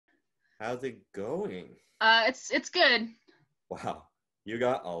How's it going? It's good. Wow, you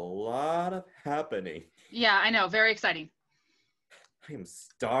got a lot of happening. Yeah, I know. Very exciting. I am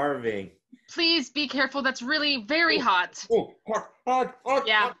starving. Please be careful. That's really very Oh, hot. oh, hot, hot, hot,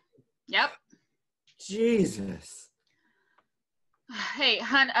 Yeah. hot. Yep. Jesus. Hey,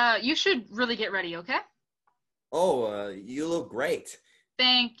 hun, you should really get ready, okay? Oh, you look great.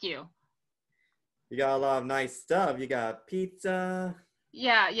 Thank you. You got a lot of nice stuff. You got pizza.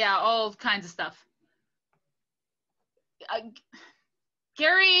 Yeah, all kinds of stuff. Uh,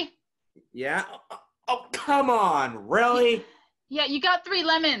 Gary, Yeah. Oh, come on, y- really? yeah, you got 3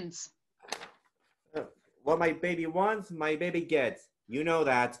 lemons. Uh, What my baby wants, my baby gets. You know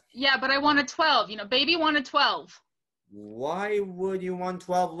that. Yeah, but I wanted 12. Baby wanted 12 Why would you want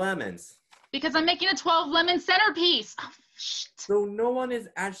 12 lemons? because I'm making a 12 lemon centerpiece. Oh, shit. So no one is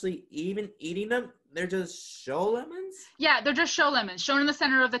actually even eating them? They're just show lemons? Yeah, they're just show lemons, shown in the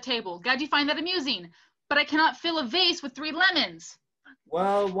center of the table. Glad you find that amusing. But I cannot fill a vase with 3 lemons.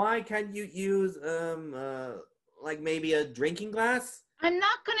 Well, why can't you use like maybe a drinking glass? I'm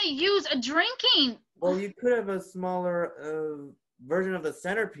not gonna use a drinking. Well, you could have a smaller version of the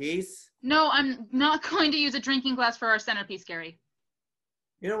centerpiece. No, I'm not going to use a drinking glass for our centerpiece, Gary.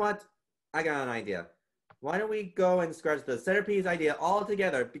 You know what? I got an idea. Why don't we go and scratch the centerpiece idea all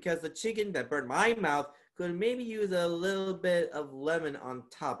together? Because the chicken that burned my mouth could maybe use a little bit of lemon on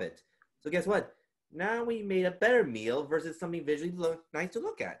top it. So guess what? Now we made a better meal versus something visually nice to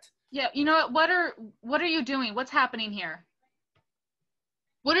look at. Yeah, you know what? What are you doing? What's happening here?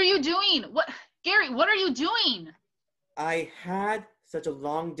 What are you doing? Gary, what are you doing? I had such a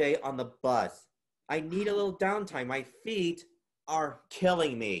long day on the bus. I need a little downtime. My feet are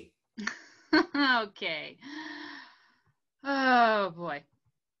killing me. Okay. Oh boy.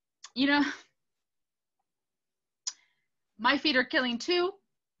 You know, my feet are killing too.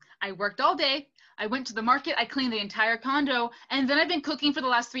 I worked all day. I went to the market. I cleaned the entire condo. And then I've been cooking for the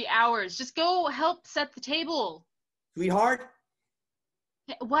last 3 hours. Just go help set the table. Sweetheart,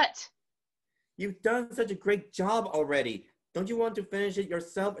 What? you've done such a great job already. Don't you want to finish it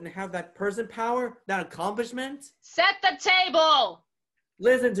yourself and have that person power, that accomplishment? Set the table!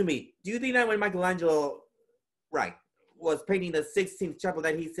 Listen to me. Do you think that when Michelangelo, right, was painting the 16th chapel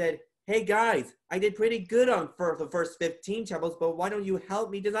that he said, hey guys, I did pretty good on for the first 15 chapels, but why don't you help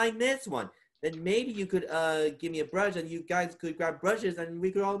me design this one? Then maybe you could give me a brush and you guys could grab brushes and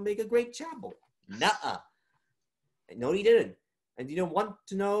we could all make a great chapel. Nuh-uh. No, he didn't. And you don't want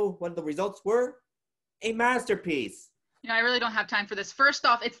to know what the results were? A masterpiece. I really don't have time for this. First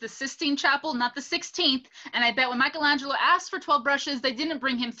off, it's the Sistine Chapel, not the 16th. And I bet when Michelangelo asked for 12 brushes, they didn't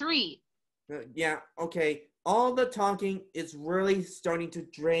bring him 3. Yeah, okay. All the talking is really starting to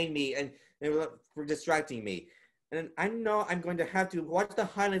drain me and for distracting me. And I know I'm going to have to watch the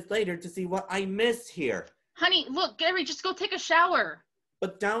highlights later to see what I missed here. Honey, look, Gary, just go take a shower.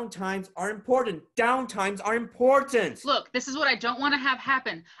 But downtimes are important. Downtimes are important. Look, this is what I don't want to have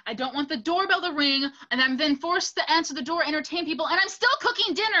happen. I don't want the doorbell to ring, and I'm then forced to answer the door, entertain people, and I'm still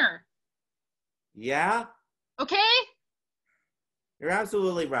cooking dinner. Yeah? Okay? You're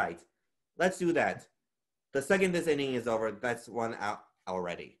absolutely right. Let's do that. The second this inning is over, that's one out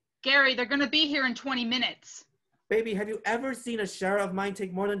already. Gary, they're going to be here in 20 minutes. Baby, have you ever seen a shower of mine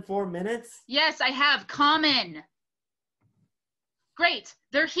take more than 4 minutes? Yes, I have. Common. Great,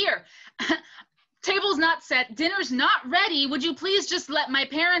 they're here. Table's not set, dinner's not ready. Would you please just let my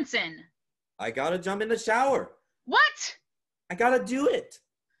parents in? I gotta jump in the shower. What? I gotta do it.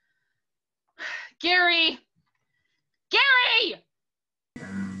 Gary! Gary!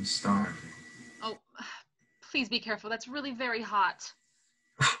 I'm starving. Oh, please be careful. That's really very hot.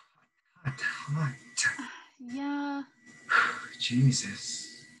 Hot. Yeah. Jesus.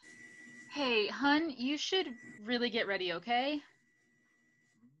 Hey, hun, you should really get ready, okay?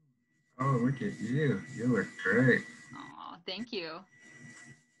 Oh, look at you. You look great. Aw, thank you.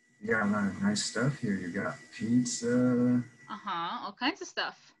 You got a lot of nice stuff here. You got pizza. Uh-huh, all kinds of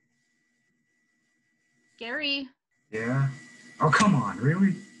stuff. Gary, Yeah. Oh, come on,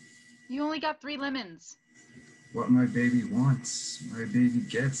 really? you only got 3 lemons. What my baby wants, my baby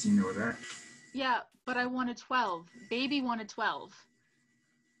gets, you know that. Yeah, but I wanted 12. Baby wanted 12.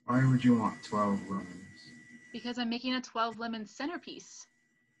 Why would you want 12 lemons? Because I'm making a 12 lemon centerpiece.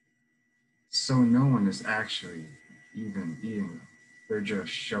 So no one is actually even eating them. They're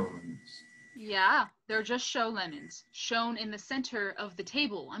just show lemons. Yeah, they're just show lemons, shown in the center of the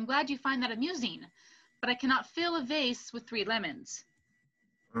table. I'm glad you find that amusing, but I cannot fill a vase with 3 lemons.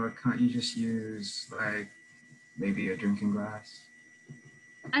 Can't you just use, like, maybe a drinking glass?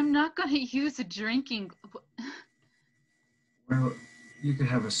 I'm not going to use a drinking... Well, You could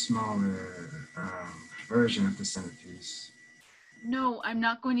have a smaller version of the centerpiece. No, I'm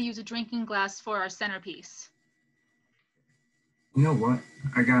not going to use a drinking glass for our centerpiece. You know what?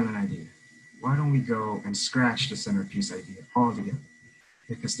 I got an idea. Why don't we go and scratch the centerpiece idea altogether?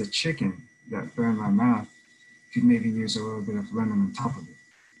 Because the chicken that burned my mouth could maybe use a little bit of lemon on top of it.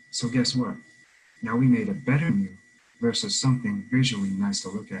 So guess what? Now we made a better meal versus something visually nice to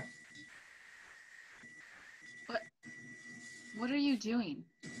look at. What are you doing?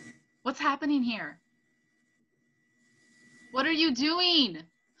 What's happening here? What are you doing?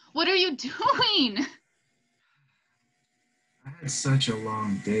 What are you doing? I had such a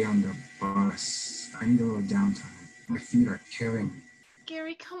long day on the bus. I need a little downtime. My feet are killing me.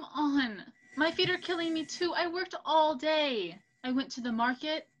 Gary, come on. My feet are killing me too. I worked all day. I went to the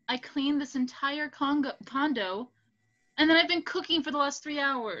market. I cleaned this entire condo. And then I've been cooking for the last 3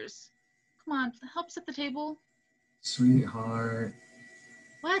 hours. Come on, help set the table. Sweetheart,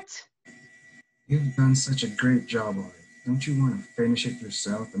 What? you've done such a great job on it. Don't you want to finish it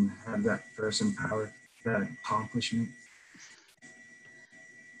yourself and have that person power, that accomplishment?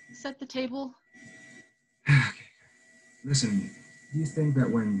 Set the table? Okay, listen to me. Do you think that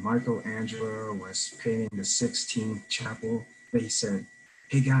when Michelangelo was painting the 16th chapel, that he said,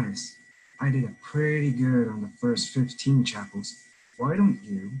 hey guys, I did a pretty good on the first 15 chapels. Why don't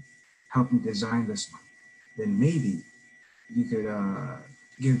you help me design this one? Then maybe you could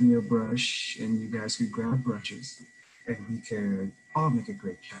give me a brush and you guys could grab brushes and we could all make a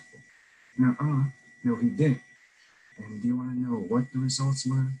great chapel. No, he didn't. And do you want to know what the results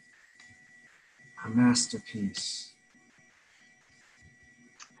were? A masterpiece.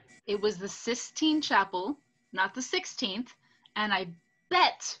 It was the Sistine Chapel, not the 16th, and I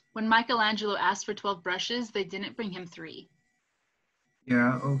bet when Michelangelo asked for 12 brushes, they didn't bring him 3.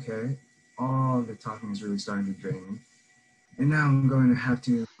 Yeah, okay. All the talking is really starting to drain me. And now I'm going to have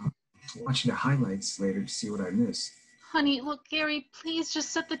to watch the highlights later to see what I missed. Honey, look, Gary, please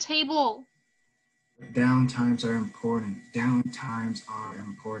just set the table. Downtimes are important. Downtimes are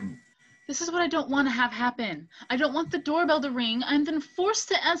important. This is what I don't want to have happen. I don't want the doorbell to ring. I'm then forced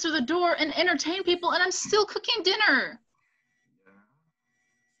to answer the door and entertain people, and I'm still cooking dinner.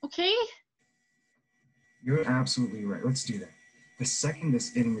 Okay? You're absolutely right. Let's do that. The second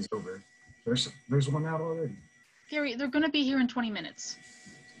this inning is over, there's one out already. Gary, they're going to be here in 20 minutes.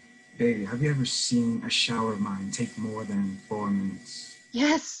 Baby, have you ever seen a shower of mine take more than 4 minutes?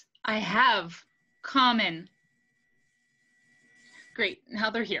 Yes, I have. Common. Great, now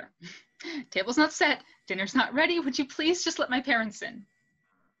they're here. Table's not set. Dinner's not ready. Would you please just let my parents in?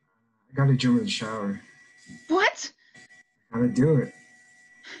 I gotta jump in the shower. What? I gotta do it.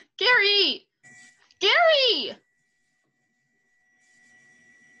 Gary! Gary!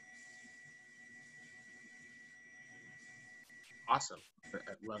 Awesome.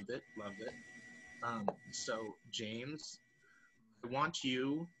 Loved it. So James, I want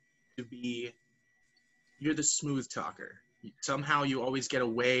you to be, you're the smooth talker. Somehow you always get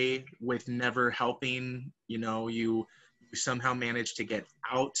away with never helping. You somehow manage to get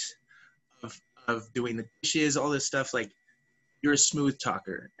out of doing the dishes, all this stuff. Like, you're a smooth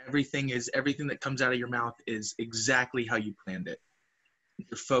talker. Everything that comes out of your mouth is exactly how you planned it.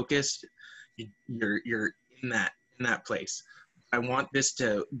 You're focused. You're in that place. I want this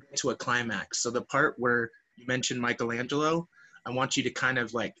to get to a climax. So the part where you mentioned Michelangelo, I want you to kind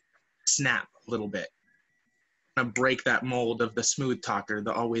of like snap a little bit. Kind of break that mold of the smooth talker,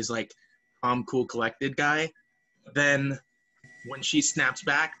 the always like calm, cool, collected guy. Then when she snaps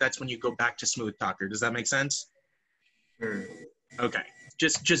back, that's when you go back to smooth talker. Does that make sense? Sure. Okay.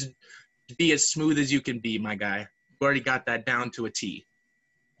 Just be as smooth as you can be, my guy. You already got that down to a T.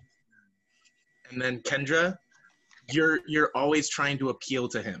 And then Kendra, you're always trying to appeal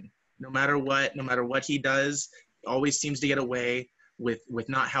to him. No matter what he does, he always seems to get away with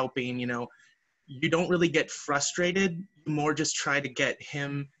not helping. You don't really get frustrated. You more just try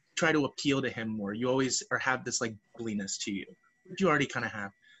to appeal to him more. You always have this like bubbliness to you, which you already kind of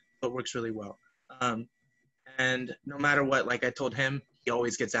have, but works really well. And no matter what, like I told him, he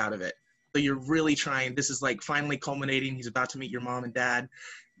always gets out of it. So you're really trying. This is like finally culminating. He's about to meet your mom and dad.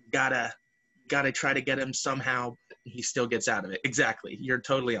 Gotta try to get him somehow. He still gets out of it. Exactly. You're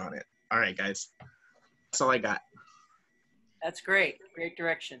totally on it. All right, guys. That's all I got. That's great. Great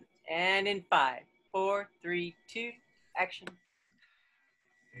direction. And in 5, 4, 3, 2, action.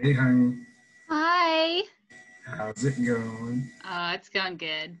 Hey, honey. Hi. How's it going? It's going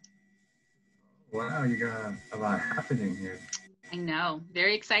good. Wow, you got a lot happening here. I know.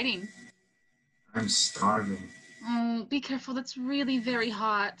 Very exciting. I'm starving. Oh, be careful. That's really very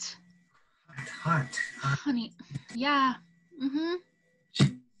hot. Hot. Honey. Yeah. Mm-hmm.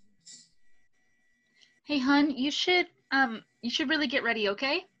 Hey, hun, you should really get ready,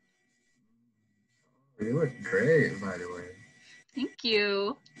 okay? You look great, by the way. Thank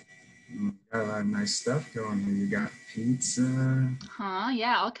you. You got a lot of nice stuff going here. You got pizza. Huh?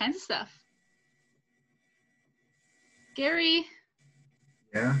 Yeah, all kinds of stuff. Gary,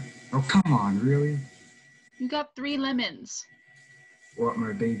 Yeah? Oh, come on, really? you got 3 lemons. What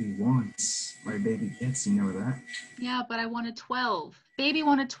my baby wants, my baby gets, you know that? Yeah, but I wanted 12. Baby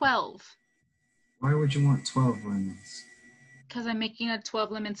wanted 12. Why would you want 12 lemons? Because I'm making a 12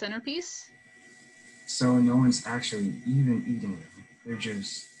 lemon centerpiece. So no one's actually even eating them. They're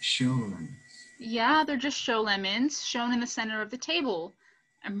just show lemons. Yeah, they're just show lemons shown in the center of the table.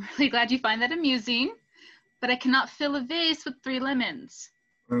 I'm really glad you find that amusing, but I cannot fill a vase with 3 lemons.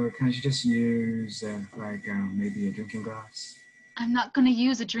 Can't you just use, maybe a drinking glass? I'm not going to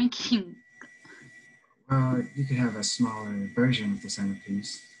use a drinking. You could have a smaller version of the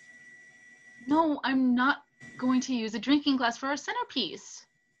centerpiece. No, I'm not going to use a drinking glass for our centerpiece.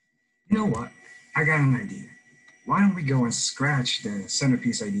 You know what? I got an idea. Why don't we go and scratch the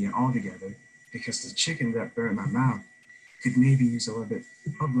centerpiece idea altogether? Because the chicken that burned my mouth could maybe use a little bit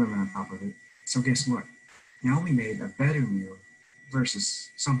of lemon on top of it. So guess what? Now we made a better meal versus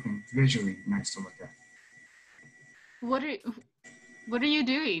something visually nice to look at. What are you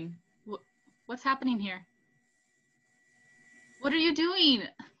doing? What's happening here? What are you doing?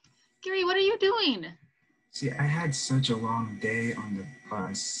 Gary, what are you doing? See, I had such a long day on the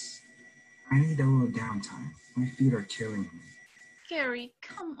bus. I need a little downtime. My feet are killing me. Gary,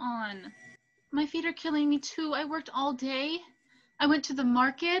 come on. My feet are killing me too. I worked all day. I went to the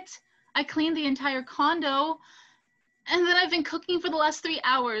market. I cleaned the entire condo. And then I've been cooking for the last 3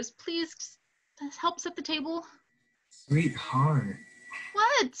 hours. Please just help set the table. Sweetheart,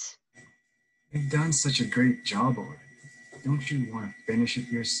 What? you've done such a great job already. Don't you want to finish it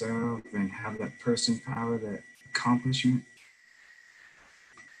yourself and have that person power, that accomplishment?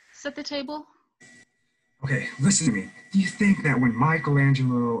 Set the table? Okay, listen to me. Do you think that when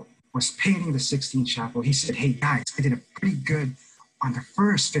Michelangelo was painting the Sistine Chapel, he said, hey guys, I did a pretty good on the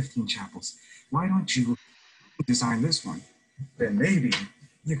first 15 chapels. Why don't you design this one? Then maybe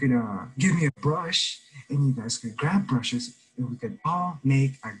you could give me a brush and you guys could grab brushes and we could all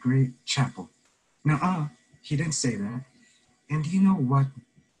make a great chapel. Now, he didn't say that. And do you know what?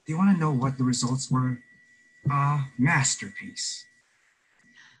 Do you want to know what the results were? Masterpiece.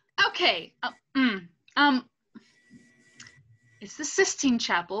 Okay. It's the Sistine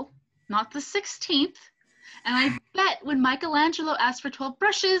Chapel, not the 16th. And I bet when Michelangelo asked for 12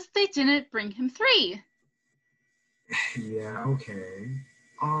 brushes, they didn't bring him 3. Yeah, okay.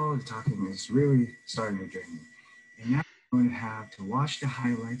 All the talking is really starting to drain me. And now I'm going to have to watch the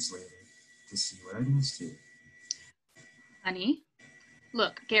highlights later to see what I missed here. Honey,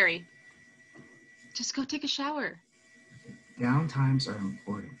 look, Gary, just go take a shower. Downtimes are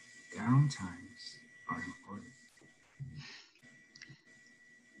important. Downtimes are important.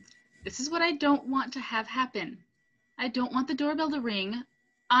 This is what I don't want to have happen. I don't want the doorbell to ring.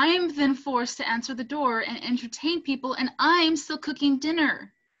 I'm then forced to answer the door and entertain people, and I'm still cooking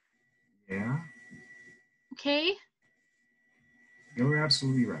dinner. Yeah? Okay? You're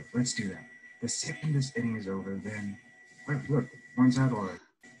absolutely right. Let's do that. The second this inning is over, then... Look, one's out already.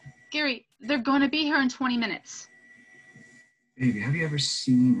 Gary, they're going to be here in 20 minutes. Baby, have you ever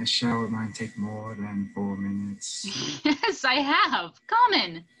seen a shower line take more than 4 minutes? Yes, I have.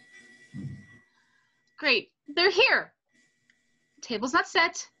 Common. Great. They're here. Table's not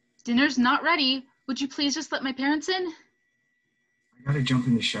set. Dinner's not ready. Would you please just let my parents in? I gotta jump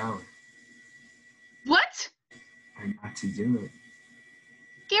in the shower. What? I got to do it.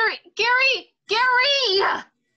 Gary!